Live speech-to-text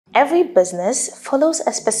Every business follows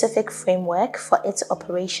a specific framework for its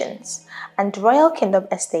operations, and Royal Kingdom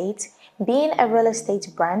Estate, being a real estate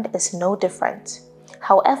brand, is no different.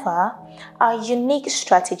 However, our unique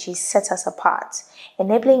strategies set us apart,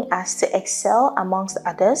 enabling us to excel amongst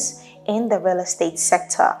others in the real estate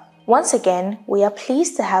sector. Once again, we are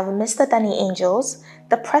pleased to have Mr. Danny Angels,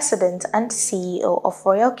 the President and CEO of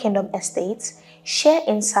Royal Kingdom Estates, share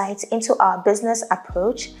insights into our business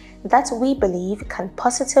approach that we believe can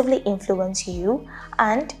positively influence you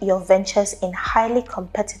and your ventures in highly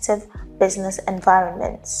competitive business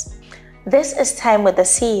environments. This is Time with the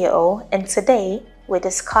CEO, and today we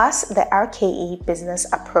discuss the RKE business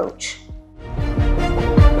approach.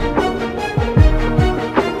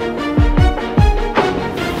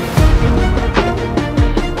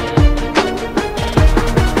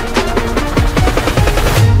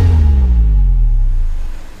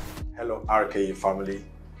 Hello, RKE family.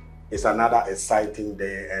 It's another exciting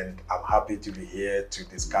day, and I'm happy to be here to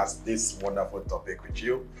discuss this wonderful topic with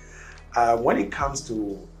you. When it comes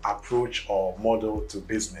to approach or model to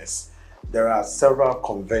business, there are several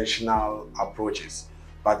conventional approaches,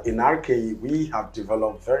 but in RKE, we have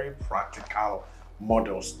developed very practical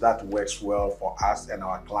models that works well for us and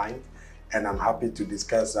our client, and I'm happy to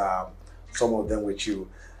discuss some of them with you.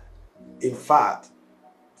 In fact,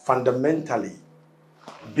 fundamentally,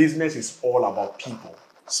 business is all about people,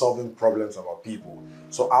 solving problems about people.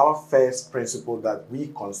 So our first principle that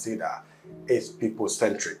we consider is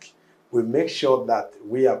people-centric. We make sure that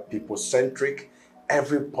we are people-centric.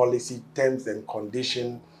 Every policy, terms, and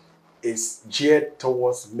condition is geared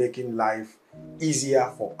towards making life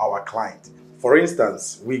easier for our client. For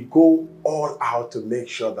instance, we go all out to make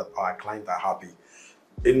sure that our clients are happy.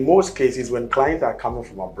 In most cases, when clients are coming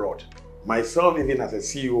from abroad, myself, even as a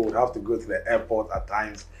CEO, would have to go to the airport at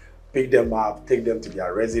times, pick them up, take them to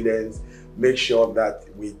their residence, make sure that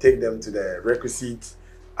we take them to the requisite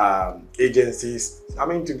agencies,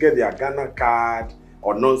 to get their Ghana card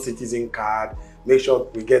or non-citizen card, make sure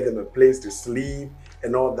we get them a place to sleep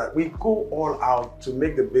and all that. We go all out to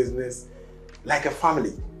make the business like a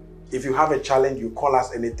family. If you have a challenge, you call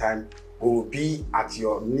us anytime. We will be at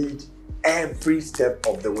your need every step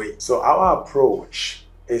of the way. So our approach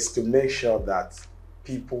is to make sure that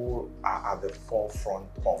people are at the forefront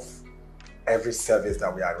of every service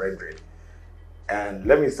that we are rendering. And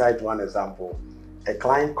let me cite one example. A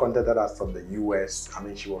client contacted us from the US.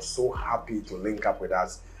 She was so happy to link up with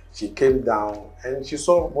us. She came down and she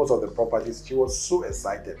saw most of the properties. She was so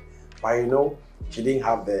excited. But she didn't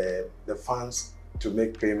have the funds to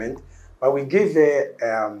make payment. But we gave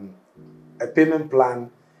her a payment plan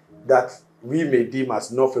that we may deem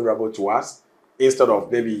as not favorable to us. Instead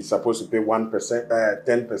of maybe supposed to pay 1%,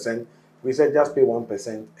 10%, we said just pay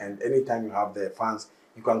 1%, and anytime you have the funds,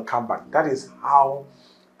 you can come back. That is how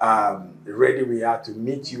ready we are to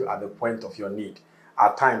meet you at the point of your need.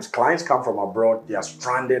 At times, clients come from abroad, they are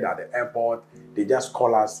stranded at the airport, they just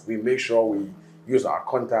call us, we make sure we use our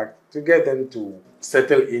contact to get them to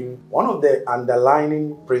settle in. One of the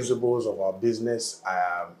underlying principles of our business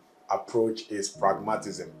approach is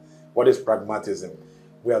pragmatism. What is pragmatism?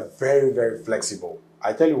 We are very, very flexible.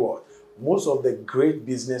 I tell you what, most of the great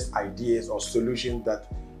business ideas or solutions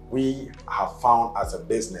that we have found as a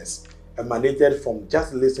business emanated from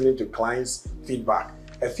just listening to clients' feedback.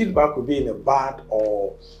 A feedback could be in a bad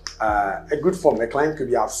or a good form. A client could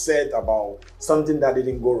be upset about something that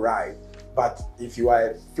didn't go right. But if you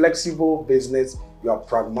are a flexible business, you are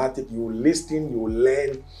pragmatic, you listen, you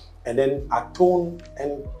learn, and then atone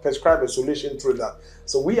and prescribe a solution through that.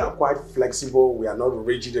 So we are quite flexible. We are not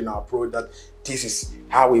rigid in our approach that this is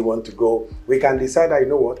how we want to go. We can decide that,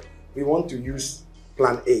 we want to use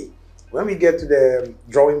plan A. When we get to the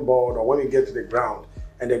drawing board or when we get to the ground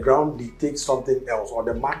and the ground dictates something else or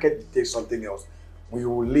the market dictates something else, we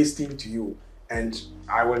will listen to you. And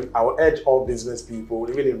I will urge all business people,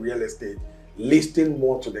 even in real estate, listen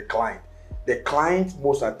more to the client. The client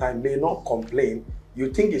most of the time may not complain.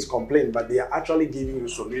 You think it's complaint, but they are actually giving you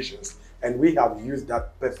solutions. And we have used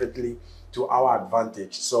that perfectly to our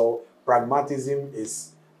advantage. So pragmatism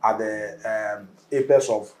is at the apex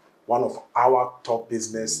of one of our top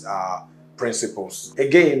business principles.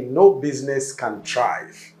 Again, no business can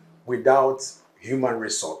thrive without human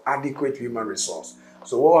resource, adequate human resource.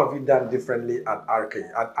 So what have we done differently at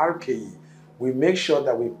RKE? At RKE, we make sure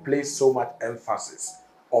that we place so much emphasis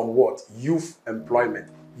on what? Youth employment,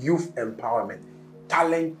 youth empowerment,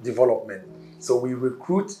 talent development. So we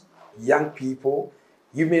recruit young people.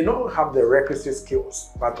 You may not have the requisite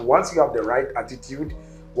skills, but once you have the right attitude,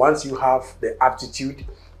 once you have the aptitude,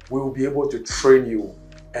 we will be able to train you.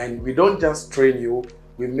 And we don't just train you,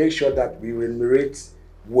 we make sure that we remunerate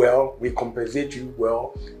well, we compensate you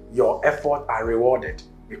well, your efforts are rewarded,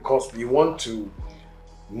 because we want to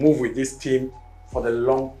move with this team for the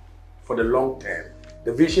long term.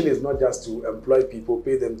 The vision is not just to employ people,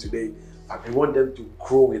 pay them today, but we want them to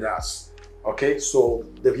grow with us. Okay, so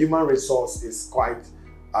the human resource is quite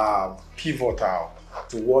pivotal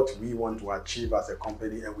to what we want to achieve as a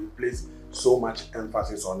company, and we place so much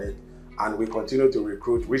emphasis on it, and we continue to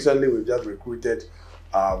recruit. Recently, we've just recruited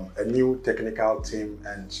a new technical team,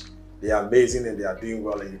 and they are amazing and they are doing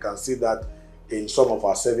well, and you can see that in some of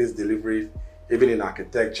our service delivery, even in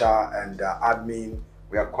architecture and admin.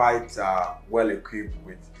 We are quite well equipped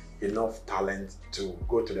with enough talent to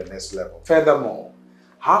go to the next level. Furthermore,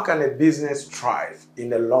 how can a business thrive in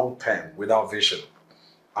the long term without vision?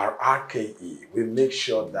 Our RKE, we make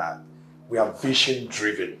sure that we are vision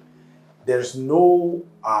driven. There's no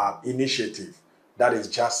initiative that is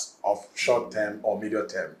just of short term or medium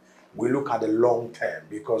term. We look at the long term,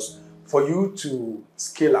 because for you to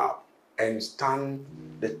scale up and stand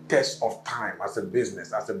the test of time as a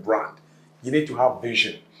business, as a brand, you need to have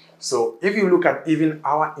vision. So if you look at even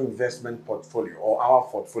our investment portfolio or our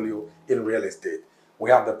portfolio in real estate, we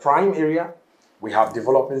have the prime area, we have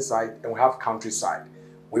developing side, and we have countryside.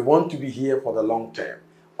 We want to be here for the long term.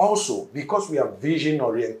 Also, because we are vision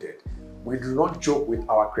oriented, we do not joke with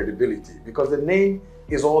our credibility, because the name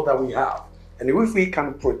is all that we have. And if we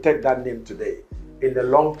can protect that name today, in the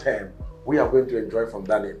long term, we are going to enjoy from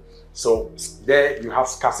that name. So there you have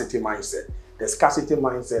scarcity mindset. The scarcity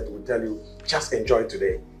mindset will tell you, just enjoy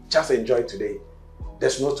today. Just enjoy today.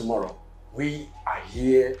 There's no tomorrow. We are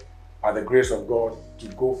here by the grace of God to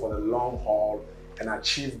go for the long haul and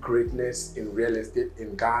achieve greatness in real estate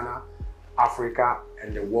in Ghana, Africa,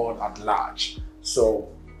 and the world at large. So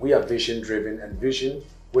we are vision driven, and vision,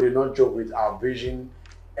 we do not joke with our vision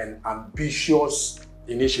and ambitious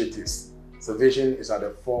initiatives. So vision is at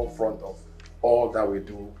the forefront of all that we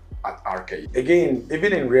do at RK. Again,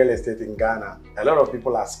 even in real estate in Ghana, a lot of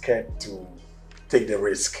people are scared to take the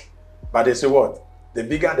risk. But they say what? The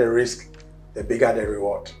bigger the risk, the bigger the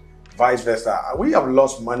reward. Vice versa. We have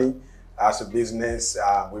lost money as a business.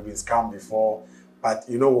 We've been scammed before. But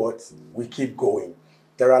you know what? We keep going.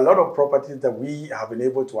 There are a lot of properties that we have been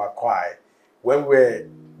able to acquire. When we're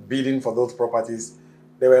bidding for those properties,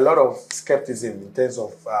 there were a lot of skepticism in terms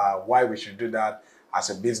of why we should do that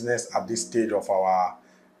as a business at this stage of our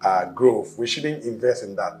growth. We shouldn't invest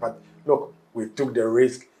in that. But look, we took the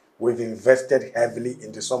risk. We've invested heavily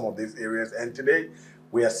into some of these areas, and today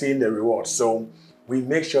we are seeing the reward. So we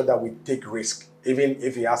make sure that we take risk, even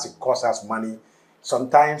if it has to cost us money.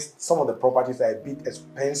 Sometimes some of the properties are a bit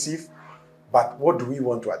expensive, but what do we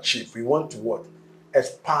want to achieve? We want to what?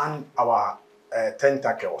 Expand our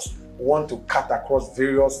tentacles. We want to cut across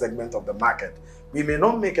various segments of the market. We may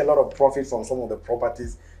not make a lot of profit from some of the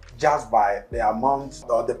properties just by the amount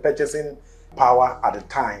or the purchasing power at the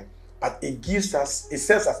time, but it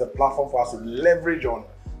serves as a platform for us to leverage on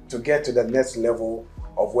to get to the next level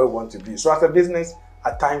of where we want to be. So as a business,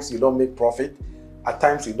 at times you don't make profit, at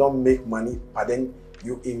times you don't make money, but then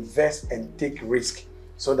you invest and take risk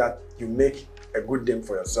so that you make a good name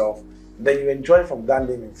for yourself. Then you enjoy from that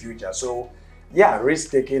name in future. So yeah,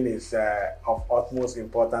 risk taking is of utmost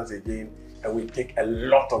importance again, and we take a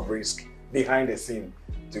lot of risk behind the scene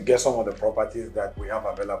to get some of the properties that we have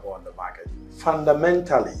available on the market.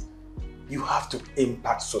 Fundamentally, you have to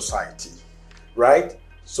impact society, right?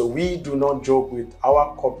 So we do not joke with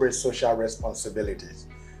our corporate social responsibilities.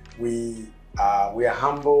 We are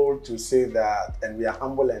humble to say that, and we are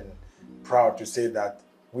humble and proud to say that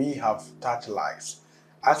we have touched lives.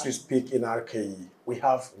 As we speak in RKE, we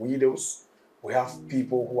have widows, we have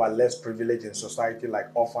people who are less privileged in society, like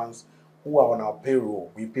orphans, who are on our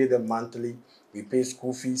payroll. We pay them monthly, we pay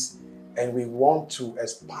school fees, and we want to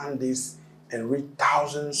expand this and reach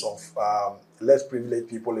thousands of less privileged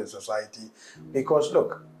people in society. Because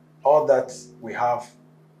look, all that we have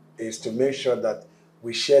is to make sure that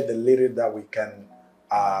we share the little that we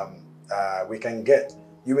can get.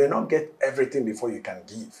 You may not get everything before you can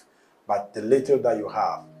give, but the little that you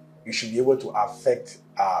have, you should be able to affect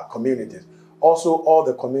communities. Also, all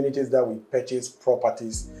the communities that we purchase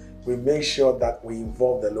properties, we make sure that we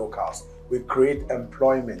involve the locals. We create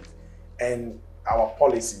employment, and our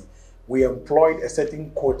policy, we employed a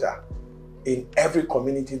certain quota in every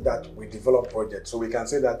community that we develop projects. So we can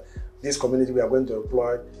say that this community, we are going to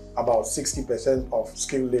employ about 60% of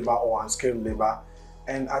skilled labor or unskilled labor,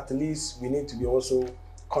 and at least we need to be also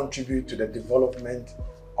contribute to the development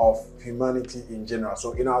of humanity in general.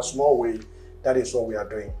 So in our small way, that is what we are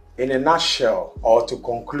doing. In a nutshell, or to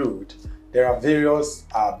conclude, there are various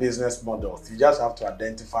business models. You just have to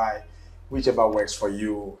identify whichever works for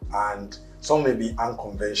you, and some may be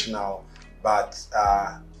unconventional, but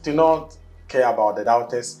do not care about the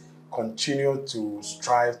doubters. Continue to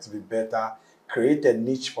strive to be better, create a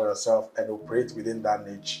niche for yourself and operate within that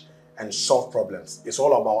niche and solve problems. It's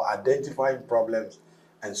all about identifying problems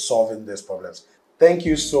and solving these problems. Thank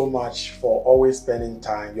you so much for always spending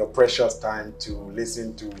time, your precious time, to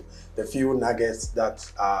listen to the few nuggets that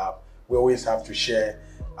we always have to share.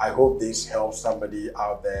 I hope this helps somebody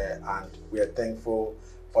out there, and we are thankful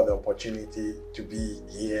for the opportunity to be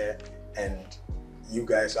here, and you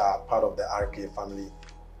guys are part of the RK family.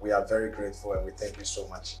 We are very grateful and we thank you so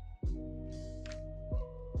much.